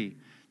degree,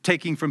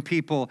 taking from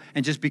people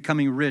and just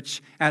becoming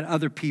rich at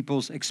other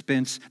people's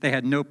expense. They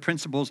had no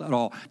principles at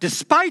all.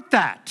 Despite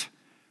that,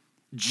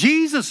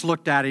 Jesus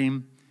looked at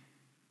him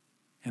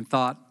and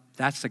thought,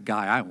 "That's the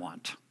guy I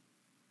want."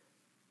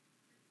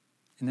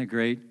 Isn't that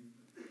great?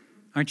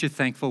 Aren't you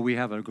thankful we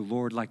have a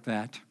Lord like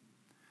that,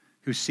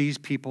 who sees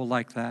people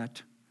like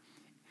that?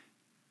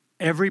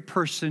 Every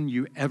person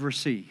you ever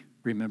see,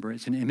 remember,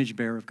 it's an image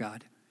bearer of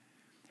God.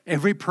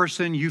 Every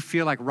person you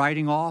feel like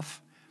writing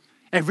off,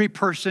 every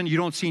person you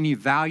don't see any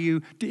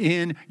value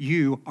in,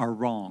 you are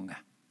wrong.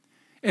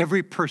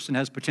 Every person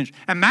has potential.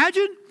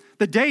 Imagine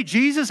the day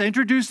Jesus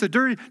introduced the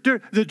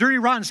dirty,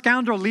 rotten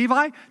scoundrel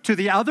Levi to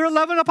the other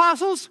 11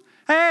 apostles.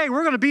 "Hey,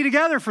 we're going to be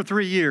together for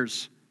 3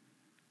 years."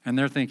 And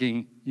they're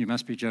thinking, "You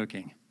must be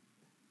joking."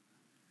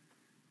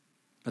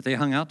 But they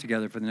hung out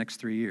together for the next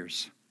 3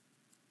 years.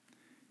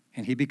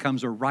 And he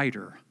becomes a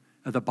writer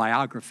of the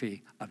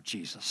biography of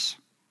Jesus.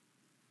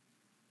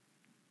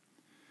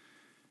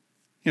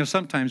 You know,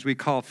 sometimes we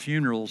call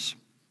funerals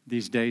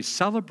these days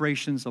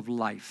celebrations of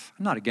life.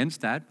 I'm not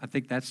against that. I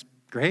think that's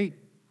great.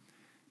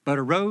 But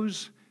a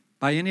rose,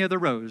 by any other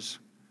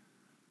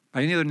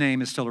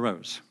name, is still a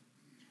rose.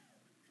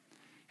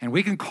 And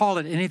we can call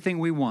it anything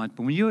we want,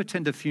 but when you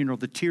attend a funeral,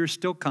 the tears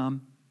still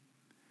come.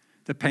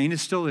 The pain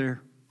is still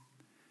there.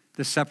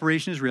 The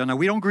separation is real. Now,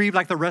 we don't grieve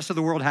like the rest of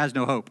the world has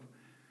no hope.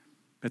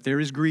 But there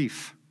is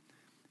grief.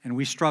 And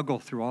we struggle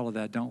through all of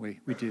that, don't we?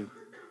 We do.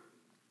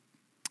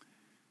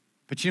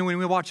 But you know, when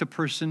we watch a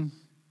person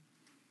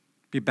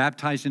be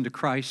baptized into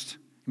Christ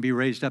and be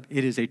raised up,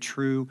 it is a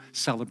true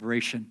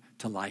celebration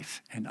to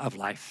life and of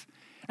life.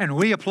 And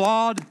we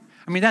applaud.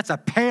 I mean, that's a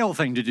pale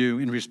thing to do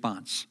in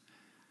response.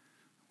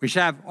 We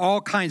should have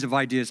all kinds of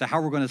ideas of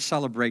how we're going to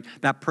celebrate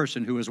that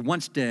person who was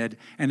once dead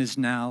and is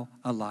now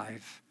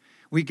alive.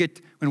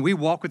 When we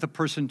walk with a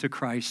person to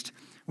Christ,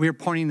 we are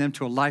pointing them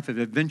to a life of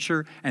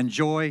adventure and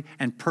joy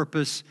and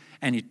purpose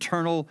and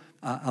eternal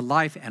a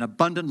life, an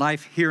abundant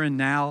life here and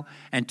now,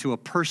 and to a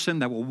person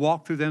that will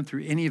walk through them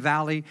through any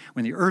valley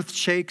when the earth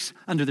shakes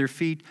under their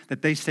feet,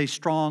 that they stay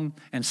strong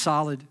and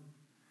solid.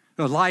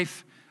 A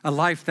life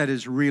that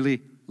is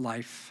really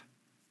life.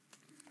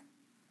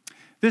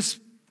 This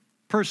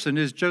person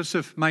is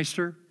Joseph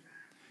Meister.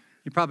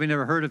 You probably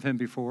never heard of him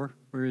before.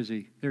 Where is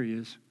he? There he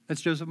is.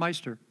 That's Joseph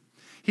Meister.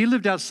 He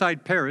lived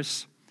outside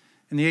Paris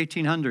in the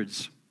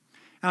 1800s.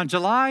 On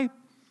July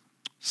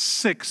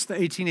 6th,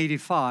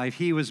 1885,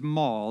 he was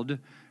mauled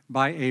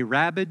by a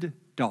rabid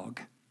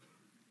dog.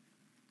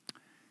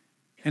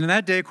 And in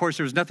that day, of course,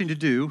 there was nothing to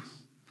do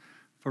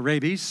for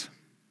rabies.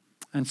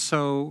 And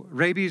so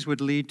rabies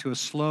would lead to a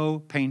slow,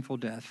 painful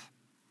death.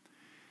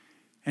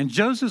 And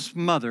Joseph's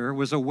mother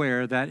was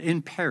aware that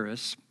in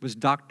Paris was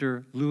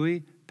Dr.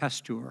 Louis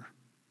Pasteur.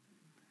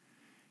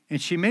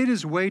 And she made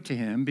his way to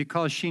him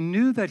because she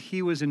knew that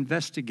he was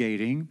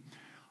investigating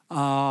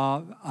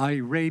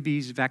a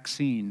rabies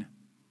vaccine.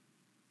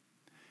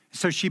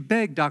 So she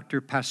begged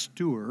Dr.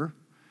 Pasteur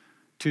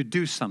to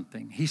do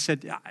something. He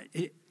said,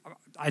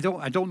 I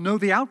don't know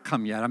the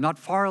outcome yet. I'm not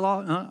far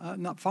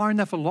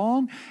enough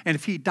along. And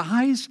if he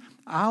dies,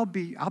 I'll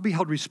be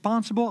held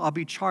responsible. I'll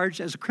be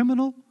charged as a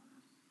criminal.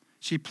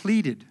 She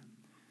pleaded.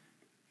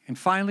 And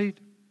finally,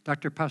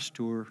 Dr.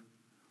 Pasteur,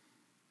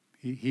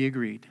 he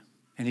agreed.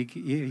 And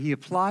he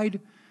applied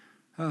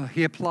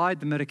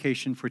the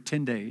medication for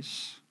 10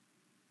 days.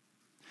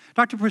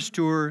 Dr.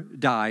 Pasteur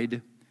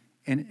died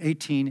in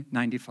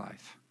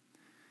 1895.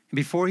 And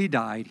before he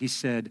died, he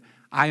said,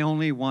 I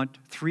only want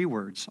 3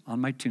 words on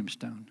my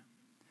tombstone.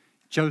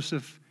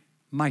 Joseph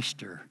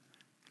Meister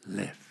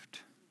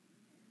lived.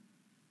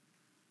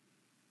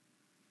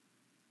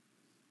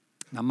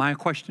 Now, my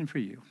question for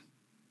you,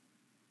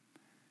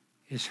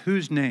 is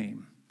whose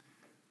name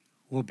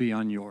will be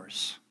on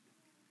yours.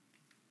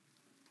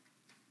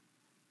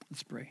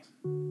 Let's pray.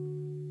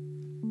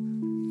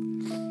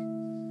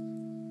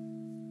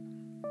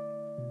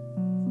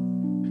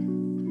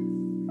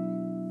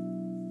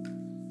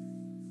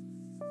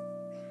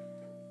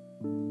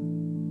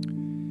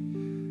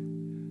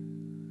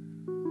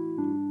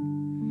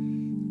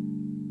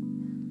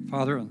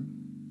 Father, on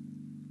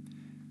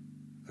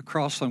the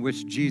cross on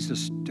which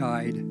Jesus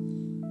died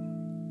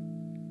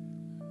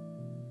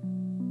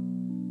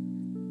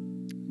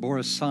bore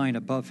a sign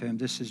above him.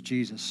 This is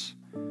Jesus,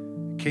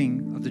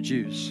 King of the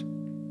Jews.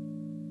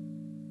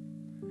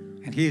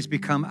 And he has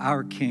become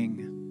our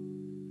King.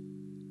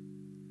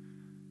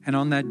 And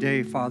on that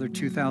day, Father,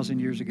 2,000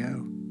 years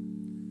ago,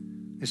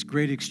 this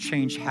great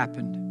exchange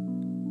happened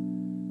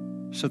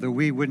so that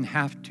we wouldn't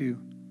have to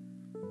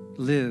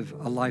live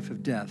a life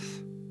of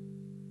death,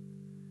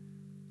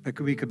 but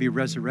we could be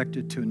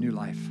resurrected to a new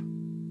life.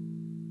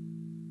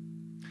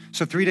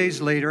 So 3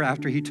 days later,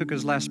 after he took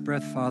his last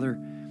breath, Father,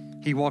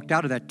 he walked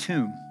out of that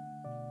tomb.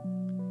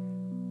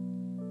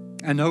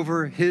 And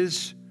over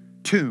his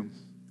tomb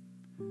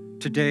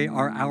today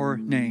are our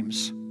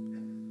names.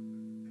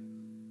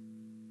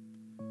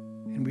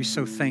 And we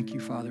so thank you,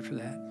 Father, for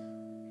that.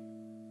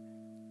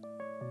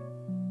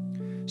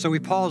 So we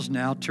pause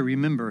now to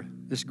remember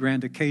this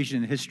grand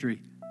occasion in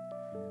history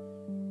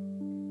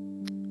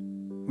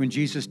when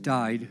Jesus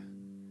died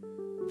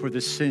for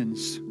the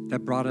sins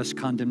that brought us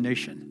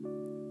condemnation.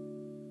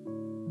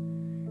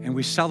 And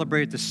we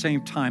celebrate at the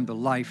same time the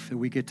life that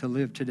we get to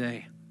live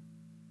today.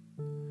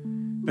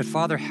 But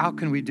Father, how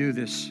can we do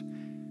this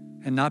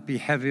and not be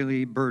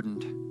heavily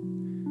burdened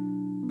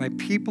by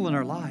people in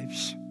our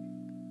lives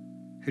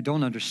who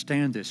don't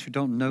understand this, who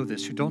don't know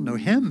this, who don't know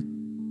Him?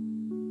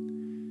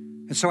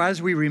 And so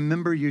as we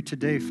remember you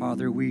today,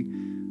 Father, we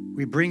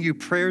bring you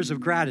prayers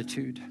of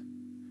gratitude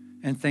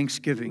and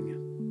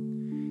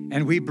thanksgiving.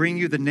 And we bring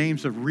you the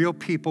names of real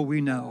people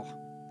we know,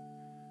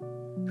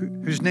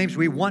 whose names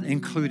we want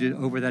included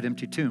over that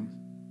empty tomb.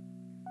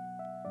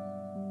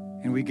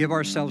 And we give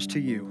ourselves to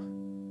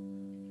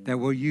you that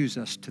will use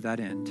us to that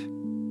end.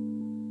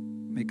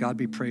 May God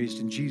be praised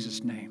in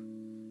Jesus' name.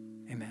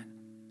 Amen.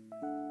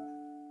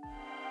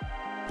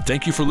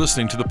 Thank you for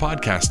listening to the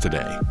podcast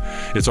today.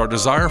 It's our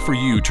desire for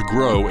you to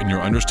grow in your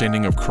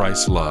understanding of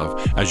Christ's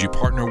love as you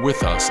partner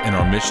with us in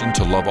our mission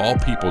to love all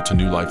people to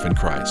new life in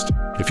Christ.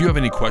 If you have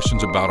any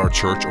questions about our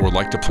church or would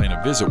like to plan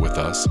a visit with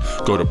us,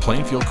 go to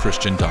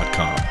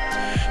plainfieldchristian.com.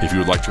 If you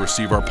would like to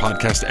receive our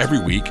podcast every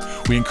week,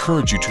 we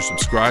encourage you to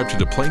subscribe to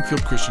the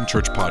Plainfield Christian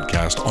Church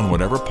podcast on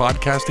whatever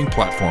podcasting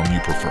platform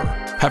you prefer.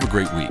 Have a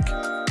great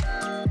week.